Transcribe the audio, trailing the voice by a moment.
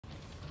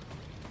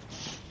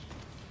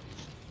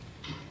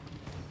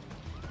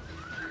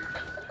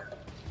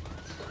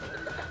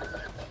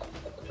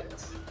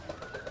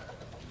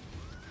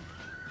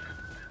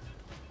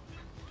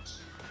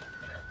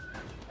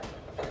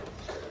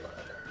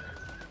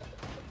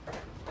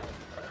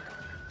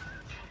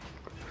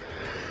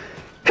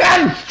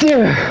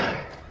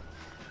I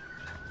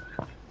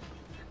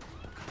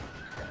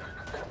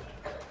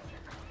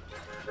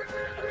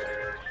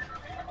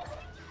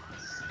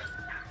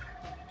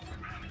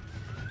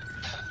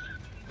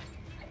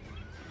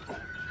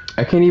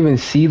can't even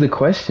see the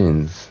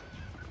questions.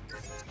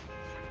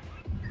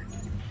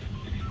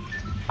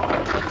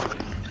 I'm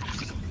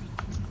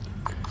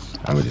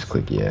gonna just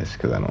click yes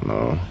because I don't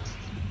know.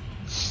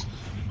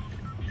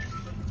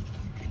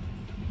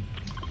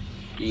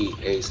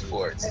 EA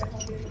Sports.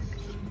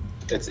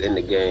 It's in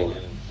the game.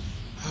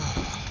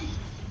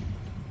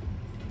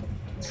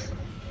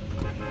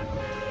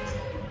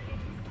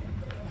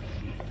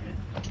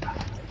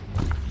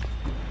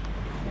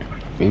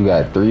 We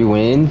got 3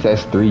 wins.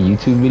 That's 3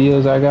 YouTube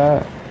videos I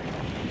got.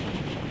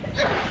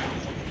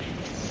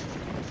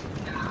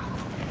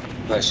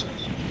 Bless you.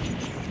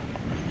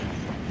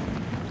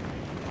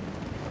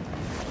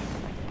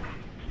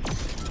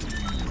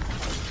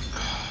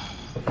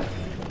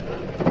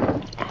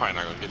 I'm probably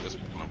not gonna get this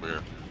one over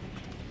here.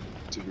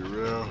 To be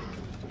real.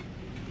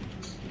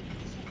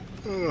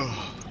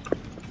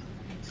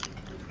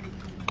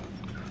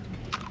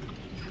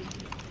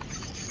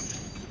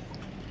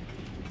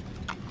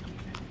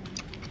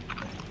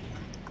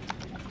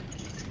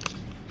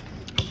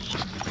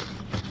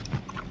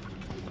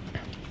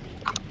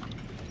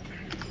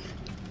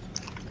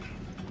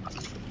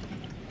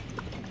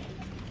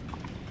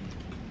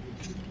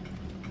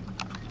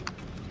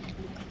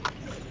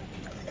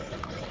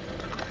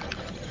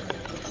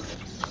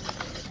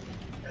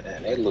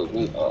 Man, they look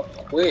me up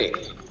quick.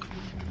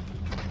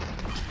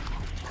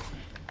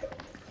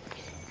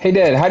 Hey,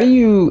 Dad, how do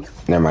you...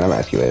 Never mind, I'm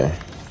gonna ask you later.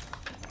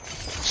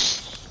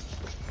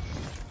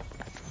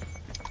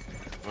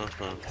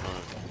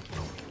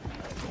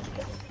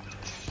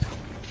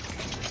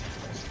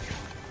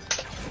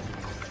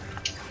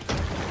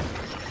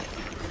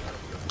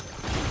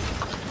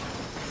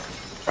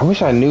 I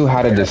wish I knew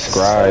how to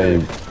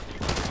describe...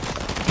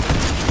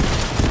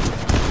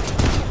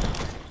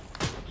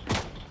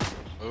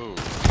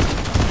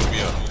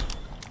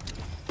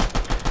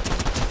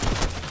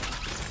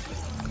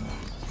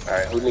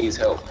 Alright, who needs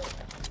help?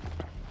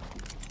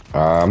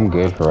 I'm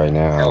good for right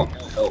now.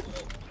 Help.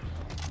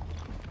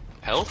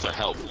 Health or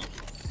help?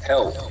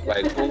 Help.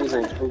 Like,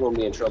 who gonna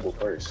be in trouble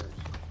first?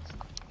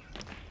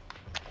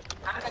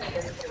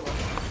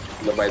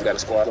 Nobody's got a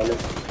squad on it?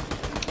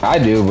 I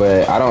do,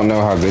 but I don't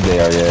know how good they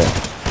are yet.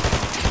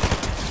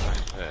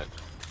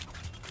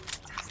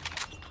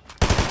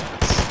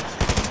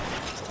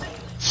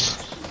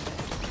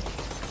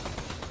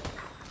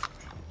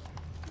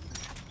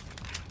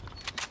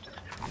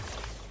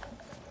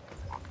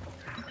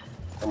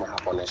 I'm gonna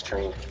hop on this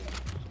train.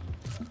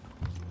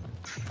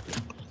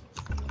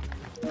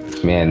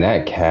 Man,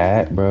 that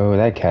cat, bro,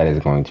 that cat is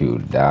going to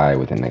die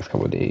within the next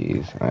couple of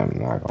days. I'm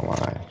not gonna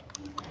lie.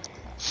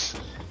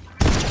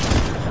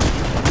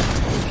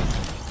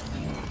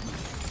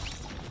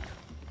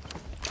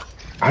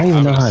 I don't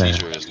even know how to.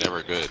 Is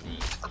never good.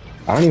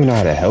 I don't even know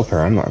how to help her.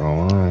 I'm not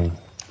gonna lie.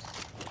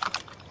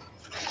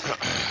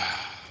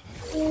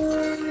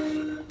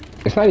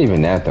 It's not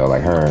even that though.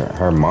 Like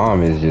her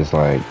mom is just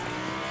like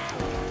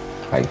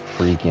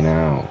freaking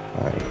out.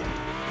 Like,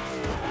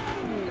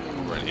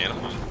 We're an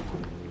animal.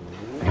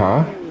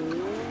 huh?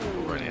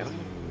 We're an animal.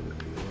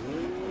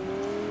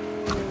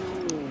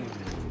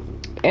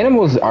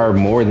 Animals are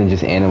more than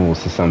just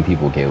animals to some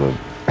people, Caleb.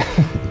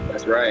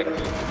 That's right.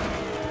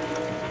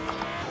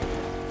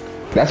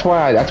 That's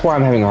why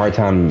I'm having a hard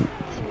time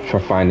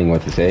for finding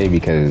what to say,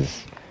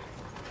 because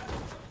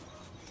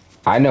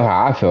I know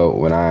how I felt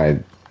when I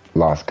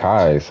lost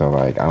Kai, so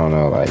like I don't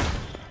know, like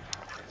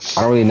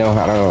I don't really know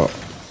how to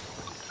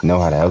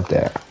help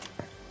that.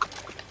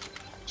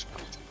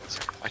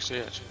 Actually,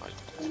 yeah,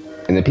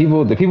 and the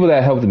people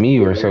that helped me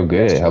were so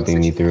good at helping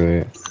me through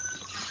it.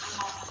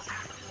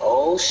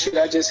 Oh shit,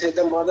 I just hit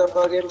the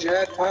motherfucking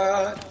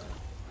jackpot.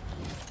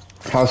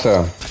 How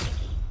so?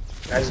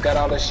 I just got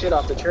all the shit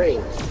off the train.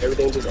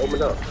 Everything just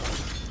opened up.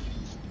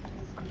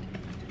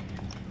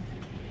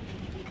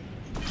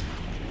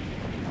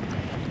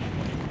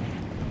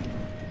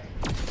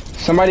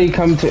 Somebody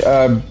come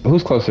to,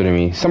 who's closer to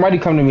me? Somebody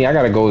come to me. I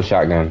got a gold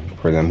shotgun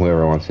for them,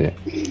 whoever wants it.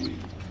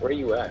 Where are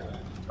you at?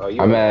 Oh,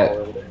 you I'm at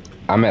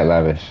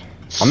Lavish.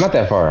 I'm not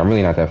that far. I'm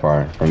really not that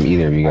far from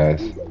either of you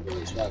guys.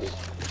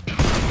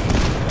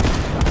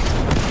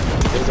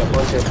 There's a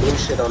bunch of blue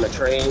shit on the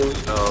train,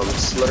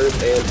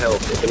 slurp and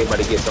health if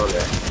anybody gets on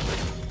there.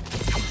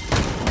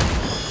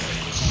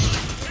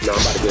 No,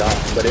 I'm about to get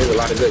off, but there's a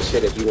lot of good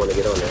shit if you want to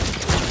get on there.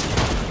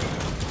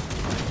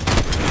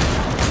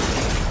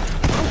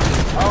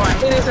 Oh, I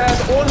hit his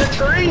ass on the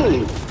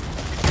train!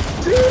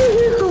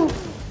 Damn!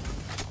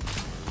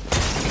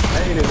 I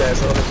hit his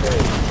ass on the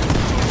train.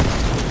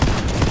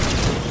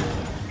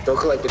 Don't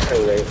collect the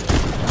train, right?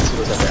 See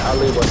what's up there. I'll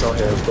leave what's on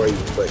here for you,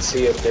 but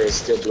see if there's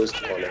still blue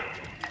stuff on there.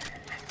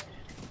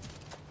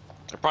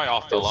 They're probably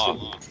all fell off.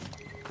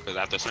 Because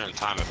after a certain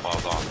time it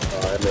falls off.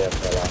 Oh, that may have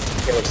fell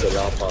off. Caleb said it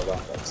all falls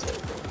off.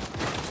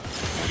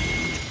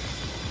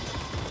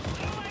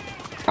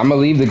 I'm gonna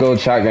leave the gold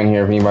shotgun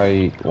here if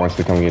anybody wants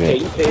to come get Can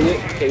it. you ping it?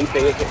 Can you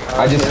ping it?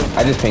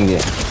 I just pinged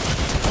it.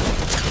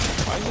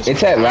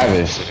 It's at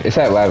Lavish. It's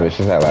at Lavish.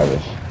 It's at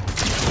Lavish.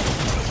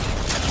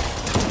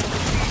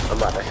 I'm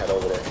about to head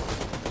over there.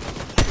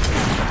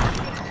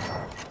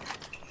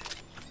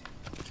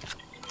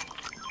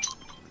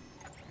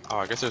 Oh,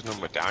 I guess there's no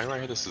medallion right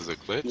here. This is a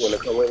glitch. You wanna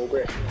come with me,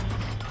 Greg?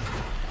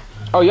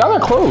 Oh, y'all are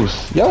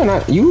close. Y'all are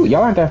not.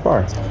 Y'all aren't that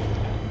far.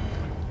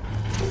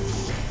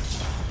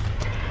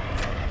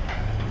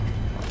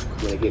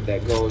 You wanna get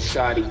that gold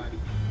shotty?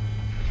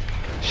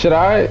 Should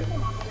I?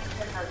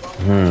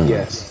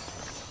 Yes.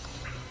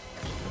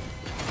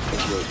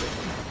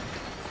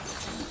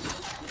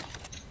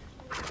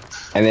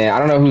 And then I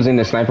don't know who's in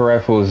the sniper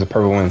rifle. Is the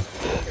purple one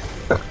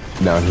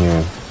down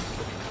here?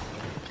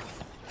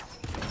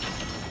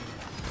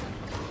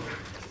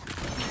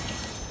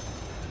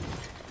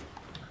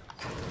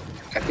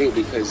 I think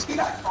because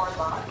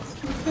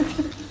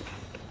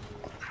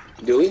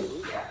do we?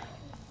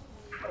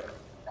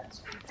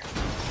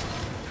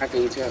 How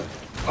can you tell?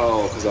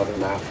 Oh, because of the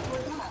map.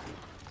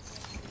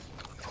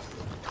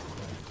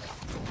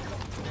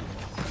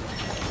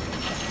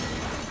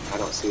 I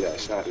don't see that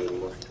shot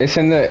anymore. It's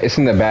in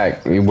the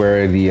back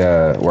where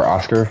where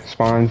Oscar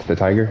spawns, the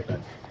tiger.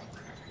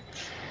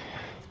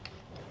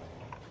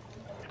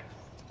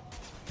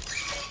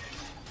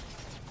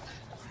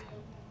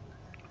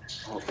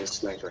 I hope this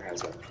sniper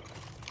has a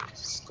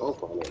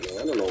scope on it,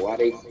 man. I don't know why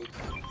they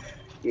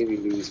give you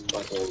these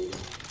fucking.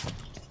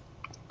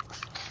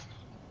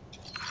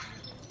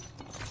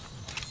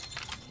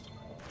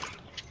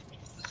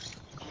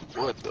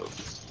 What the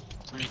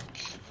freak?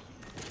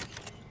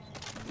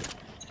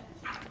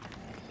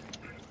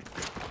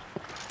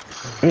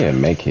 Yeah,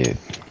 make it.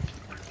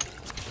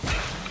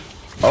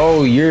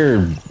 Oh,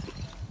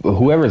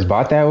 whoever's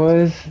bot that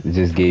was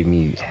just gave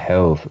me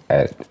health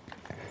at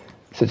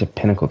such a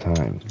pinnacle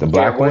time. The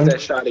black Where's one. that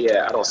shotty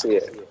at? I don't see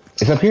it.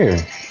 It's up here.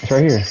 It's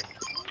right here.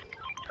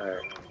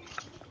 Alright.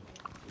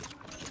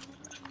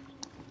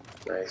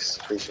 Nice.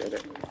 Appreciate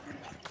it.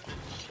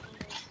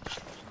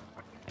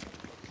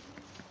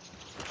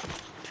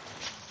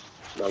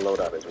 My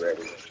loadout is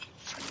ready.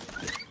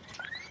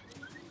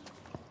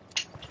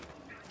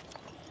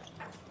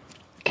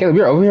 Caleb,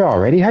 you're over here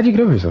already? How'd you get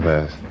over here so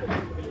fast?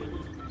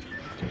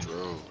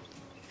 Bro.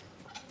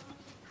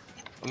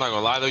 I'm not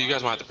gonna lie though, you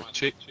guys might have to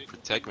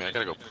protect me. I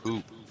gotta go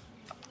poop.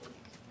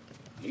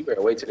 You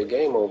better wait till the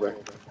game over.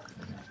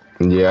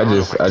 Yeah, I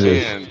just.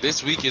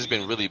 This week has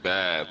been really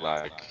bad.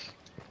 Like,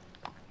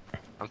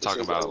 I'm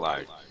talking about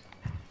like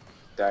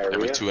Diarrhea?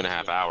 every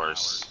 2.5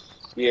 hours.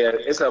 Yeah,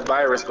 it's a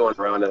virus going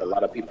around that a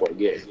lot of people are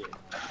getting.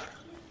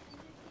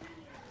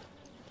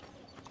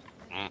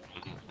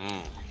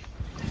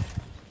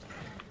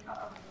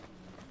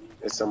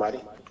 Is somebody?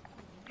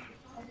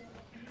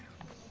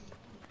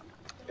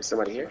 Is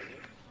somebody here?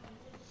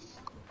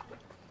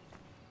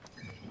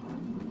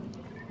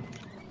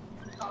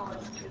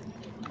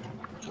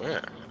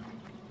 Where?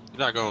 You're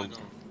not gonna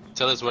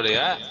tell us where they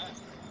at?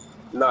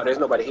 No, there's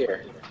nobody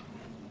here.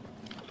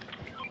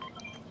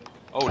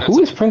 Oh, that's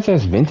Who is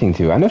Princess venting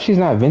to? I know she's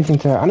not venting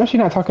to. I know she's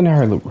not talking to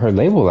her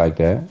label like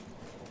that.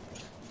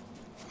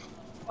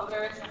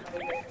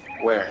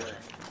 Where?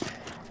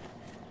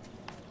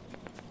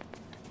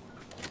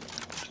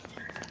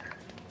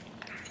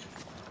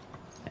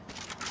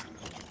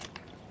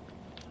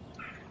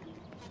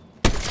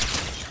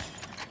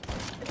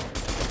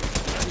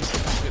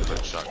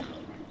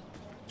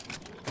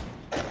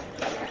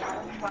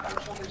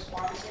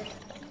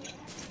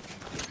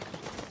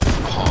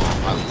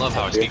 I love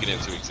how I speak it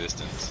into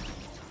existence.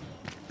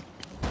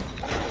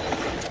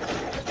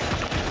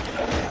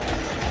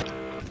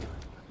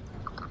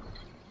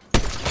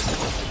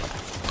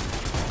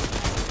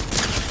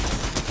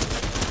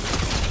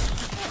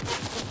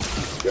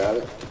 Got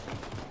it?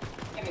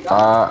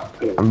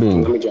 I'm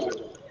being. Let me drop it.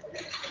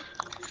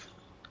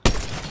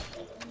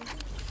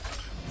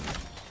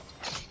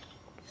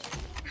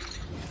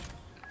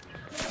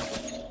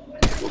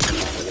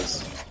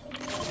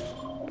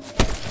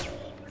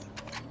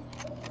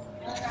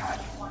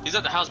 He's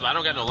at the house, but I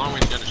don't got no long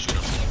range gun to shoot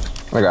him.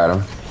 I got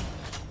him.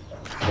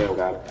 They don't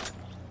got it.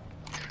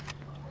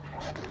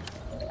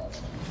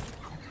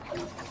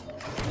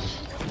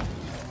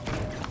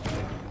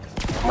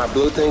 My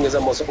blue thing is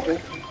almost open.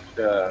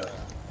 There's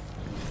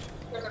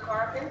a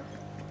car up here?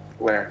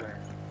 Where?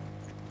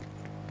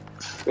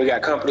 We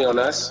got company on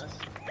us.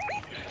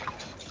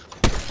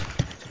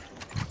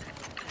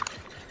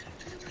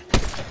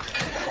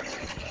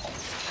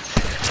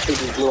 He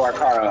just blew our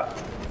car up.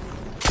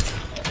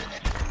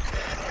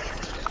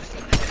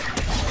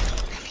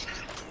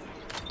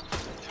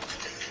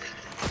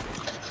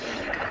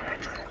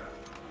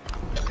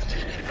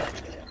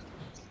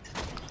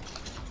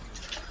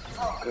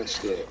 Good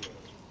shit.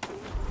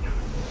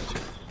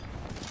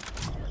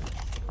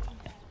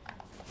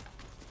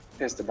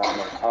 Pissed about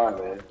my car,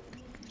 man.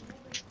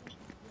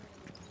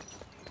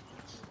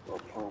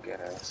 Little punk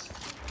ass.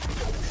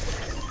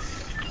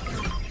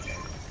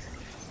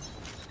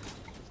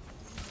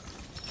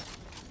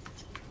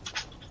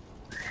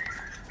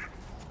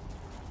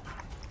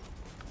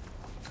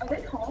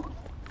 it home?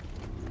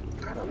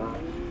 I don't know.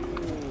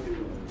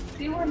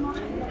 They were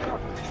not.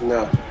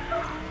 No.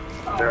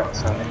 They're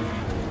outside.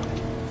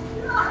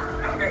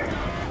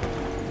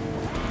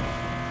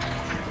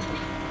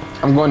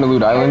 I'm going to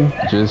Loot Island.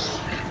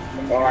 Just.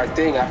 Oh, our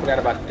thing. I forgot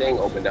about the thing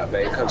opened up,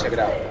 babe. Come check it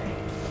out.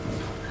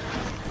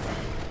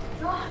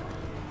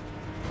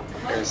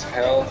 There's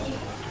hell.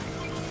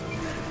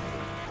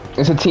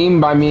 It's a team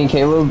by me and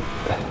Caleb.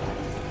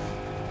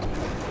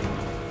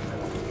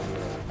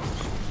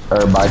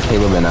 Or by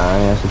Caleb and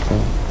I should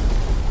say.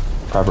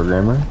 Proper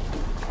grammar.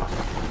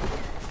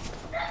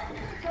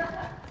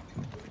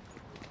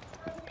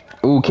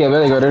 Ooh, Caleb,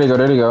 there they go, there they go,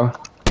 there they go.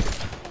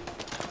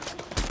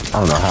 I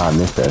don't know how I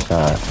missed that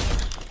shot.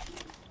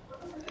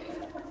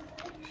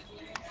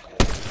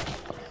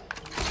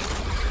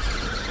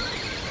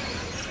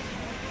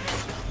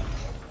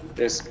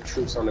 There's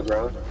troops on the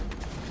ground.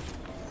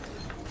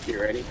 You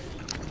ready?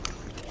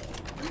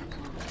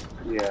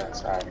 Yeah,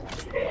 sorry.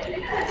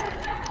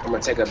 I'm gonna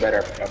take a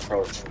better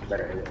approach.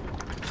 Better angle.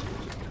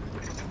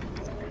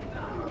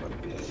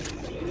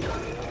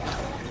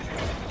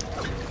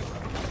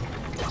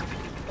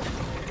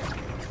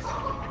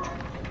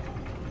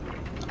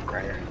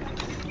 Right here.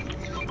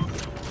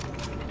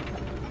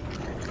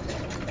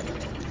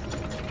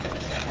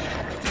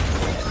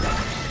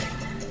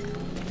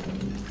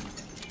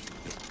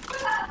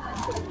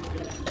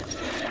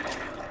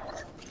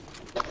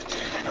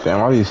 Damn,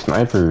 all these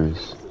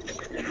snipers.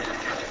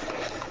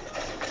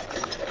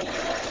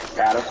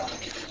 Got him.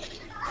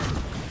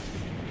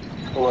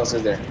 Who else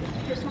is there?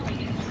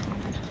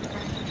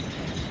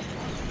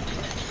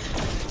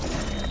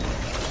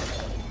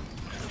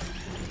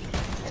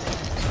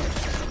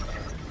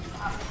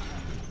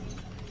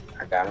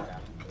 I got him.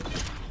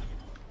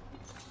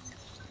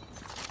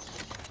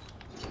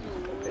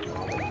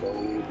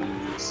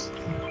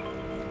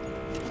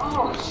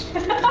 Oh,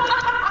 shit.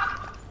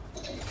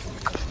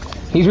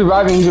 He's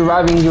reviving, he's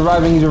reviving, he's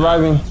reviving, he's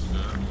reviving.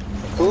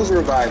 Who's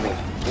reviving?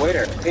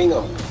 Waiter, ping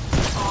him.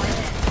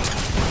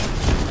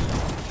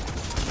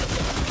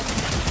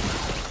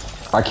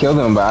 I killed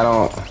him, but I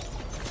don't.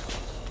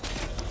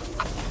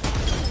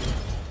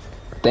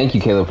 Thank you,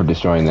 Caleb, for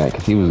destroying that,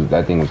 because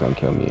that thing was gonna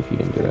kill me if you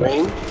didn't do that.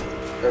 Ring?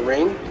 A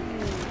ring?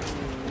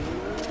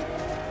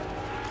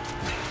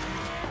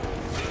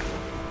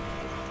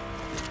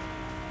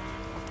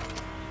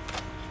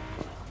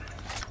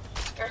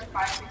 There's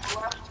 5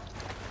 people left.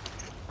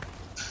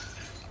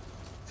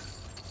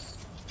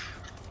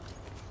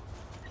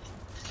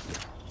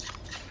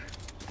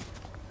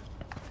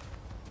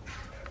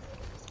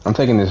 I'm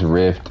taking this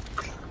rift,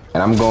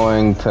 and I'm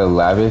going to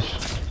Lavish.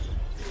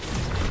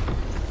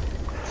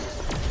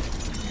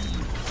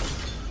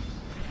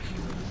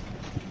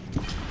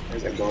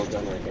 There's a gold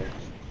gun right there.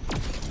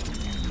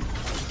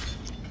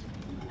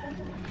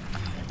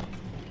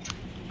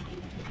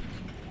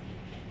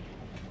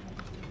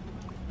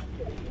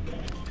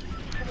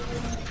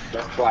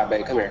 Let's fly,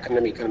 babe. Come here. Come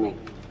to me. Come to me.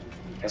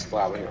 Let's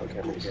fly over here. Okay,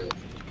 I'm gonna get it.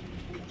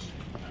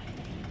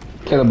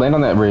 Caleb, land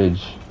on that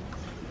bridge.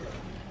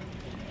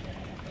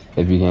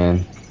 If you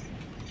can.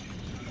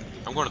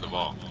 I'm going to the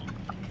vault.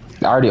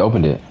 I already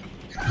opened it.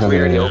 We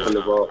already opened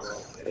the vault.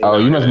 Oh,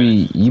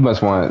 you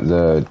must want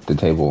the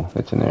table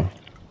that's in there.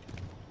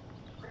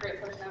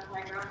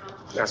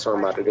 That's what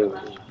I'm about to do.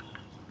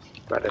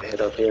 About to head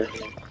up here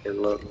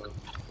and look.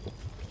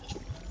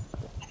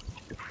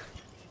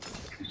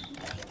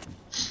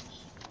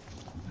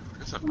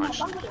 It's a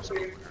punch.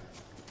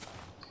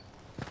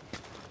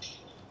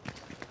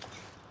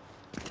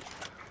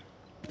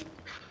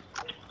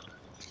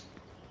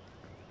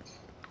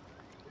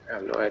 I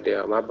have no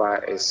idea. My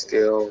bot is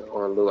still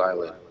on Blue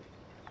Island.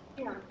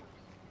 You know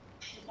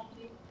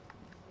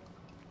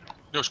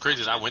what's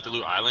crazy is I went to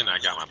Loot Island and I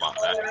got my bot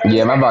back.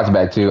 Yeah, my bot's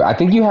back too. I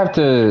think you have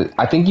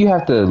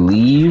to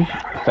leave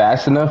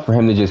fast enough for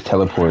him to just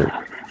teleport.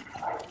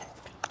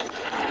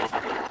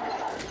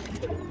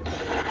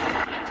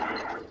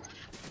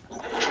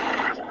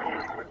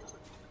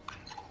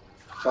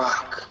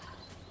 Fuck.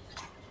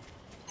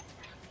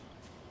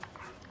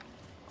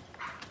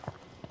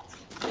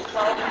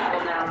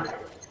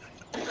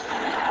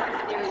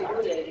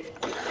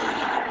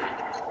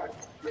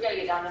 We gotta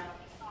get down there.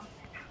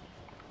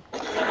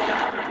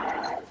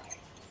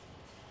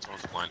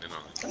 Someone's flying in on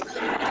it.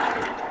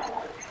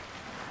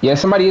 Yeah,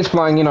 somebody is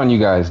flying in on you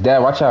guys. Dad,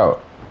 watch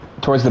out.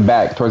 Towards the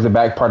back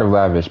part of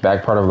Lavish.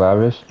 Back part of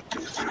Lavish.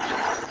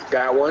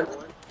 Got one.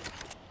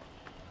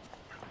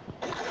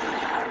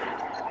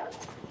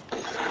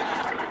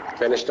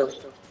 Finished him.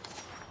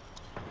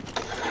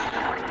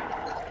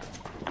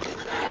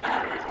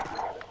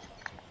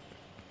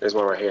 There's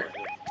one right here.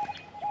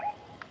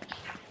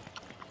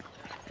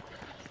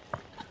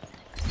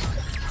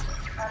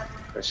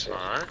 Good shit.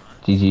 Alright.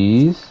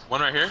 GG's.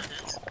 One right here.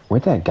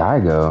 Where'd that guy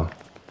go?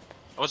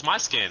 Oh, it's my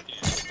skin.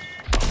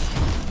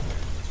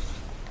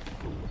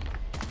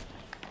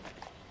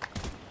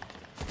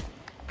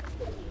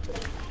 Oh,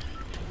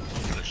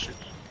 shit.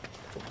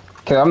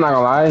 Okay, I'm not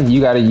gonna lie, you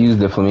gotta use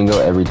the flamingo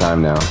every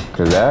time now.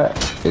 Cause that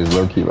is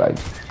low key like.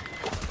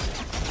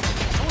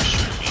 Don't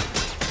shoot me.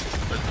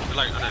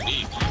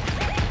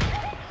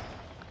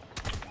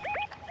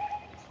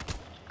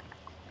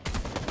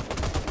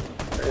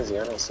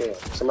 see him.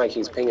 Somebody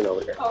keeps pinging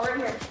over there. Oh, right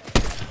here.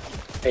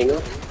 Ping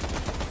him.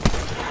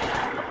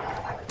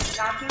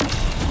 Got him.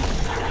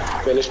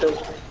 Finished him.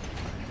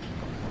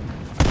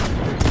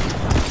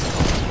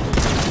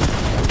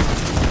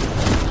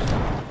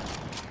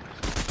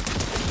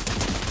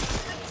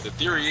 The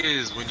theory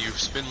is when you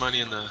spend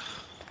money in the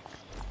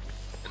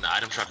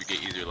item shop, you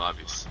get easier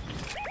lobbies.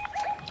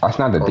 That's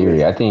not the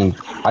theory. I think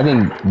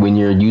when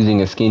you're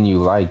using a skin you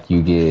like,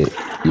 you get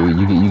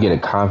a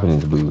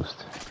confidence boost.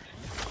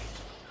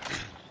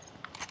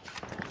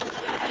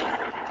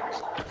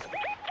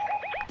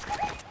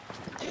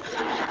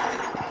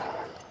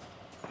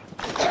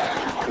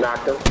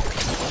 Knocked him.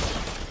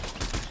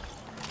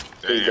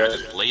 Dang, I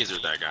just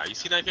lasered that guy. You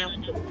see that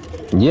game?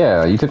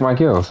 Yeah, you took my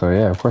kill, so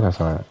yeah, of course I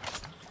saw it.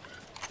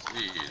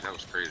 Jeez, that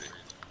was crazy.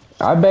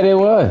 I bet it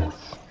was.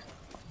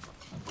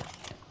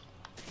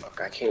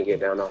 Fuck, I can't get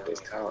down off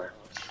this tower.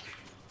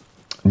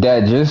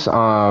 Dad, just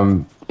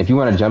if you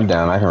want to jump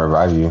down, I can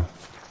revive you.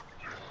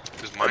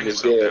 Just I mine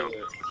just yourself did.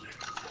 down.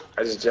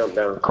 I just jumped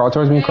down. Crawl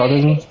towards me. Crawl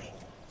towards me.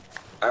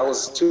 I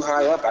was too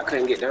high up. I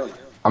couldn't get down.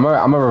 I'm gonna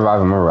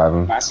revive him. I'm gonna revive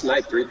him. I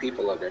sniped 3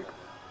 people up there.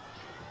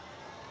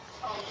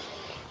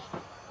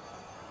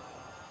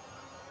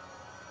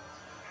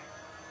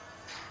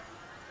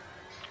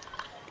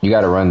 You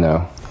gotta run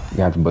though.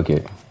 You have to book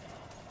it.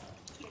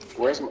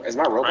 Is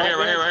my robot? Right here,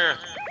 right here, right here.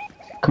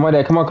 Come on,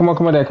 Dad. Come on,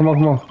 Dad. Come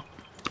on.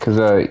 Cause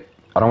I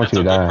don't want That's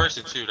you to a die. good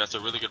person too. That's a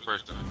really good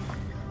person.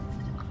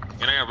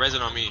 And I got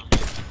resin on me.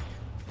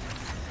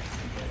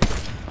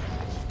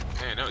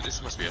 Man, no,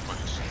 this must be a bunch.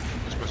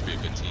 This must be a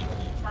good team.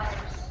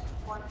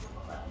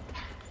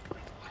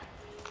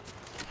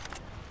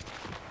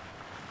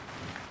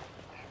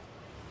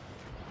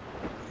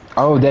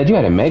 Oh, Dad, you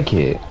had a med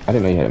kit. I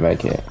didn't know you had a med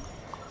kit.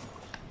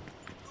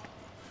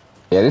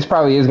 Yeah, this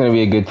probably is gonna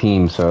be a good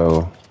team.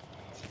 So,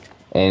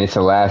 and it's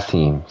the last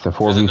team. It's a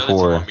 4v4. There's another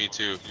team on me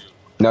too.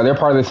 No, they're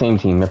part of the same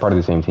team. It's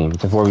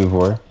a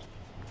 4v4.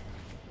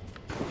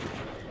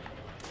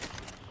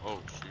 Oh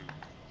shoot.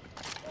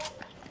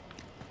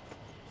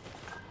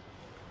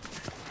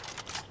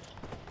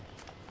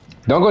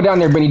 Don't go down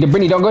there, Brittany.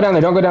 Brittany, don't go down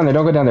there. Don't go down there.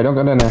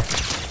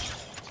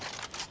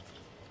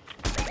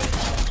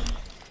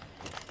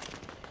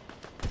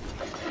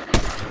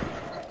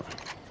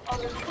 Oh,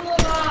 there's two of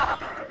them.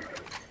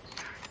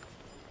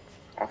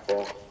 I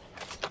fell.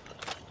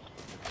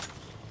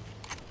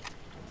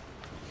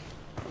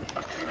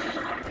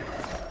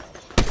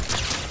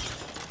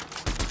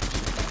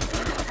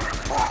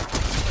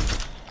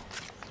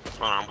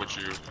 Come on, I'm with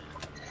you.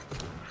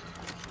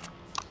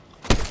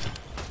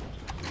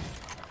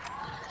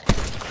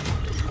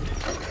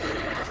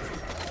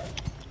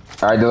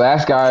 All right, the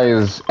last guy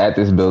is at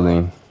this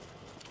building.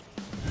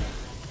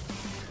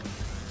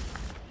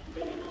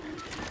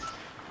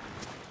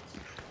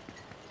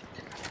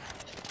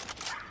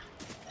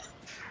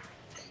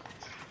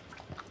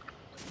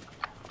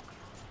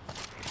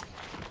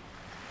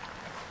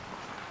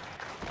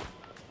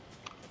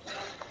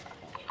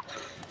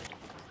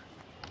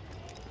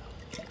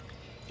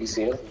 You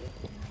see him?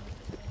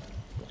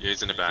 Yeah,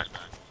 he's in the back.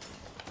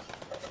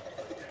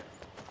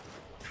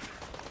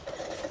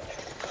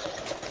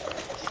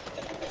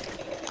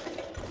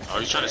 Oh,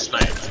 he's trying to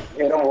snipe.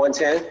 Hit him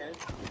 110.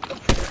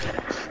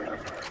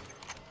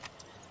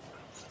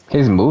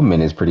 His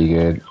movement is pretty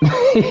good.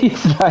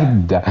 He's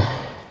like,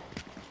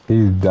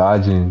 he's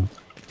dodging.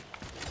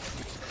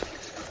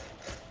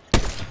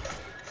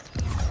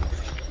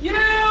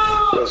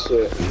 Yeah! Good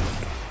shit.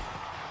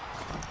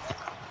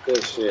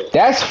 Good shit.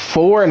 That's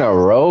 4 in a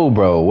row,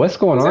 bro. What's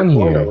going Is on that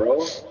 4 in a here?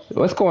 row?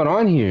 What's going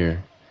on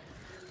here?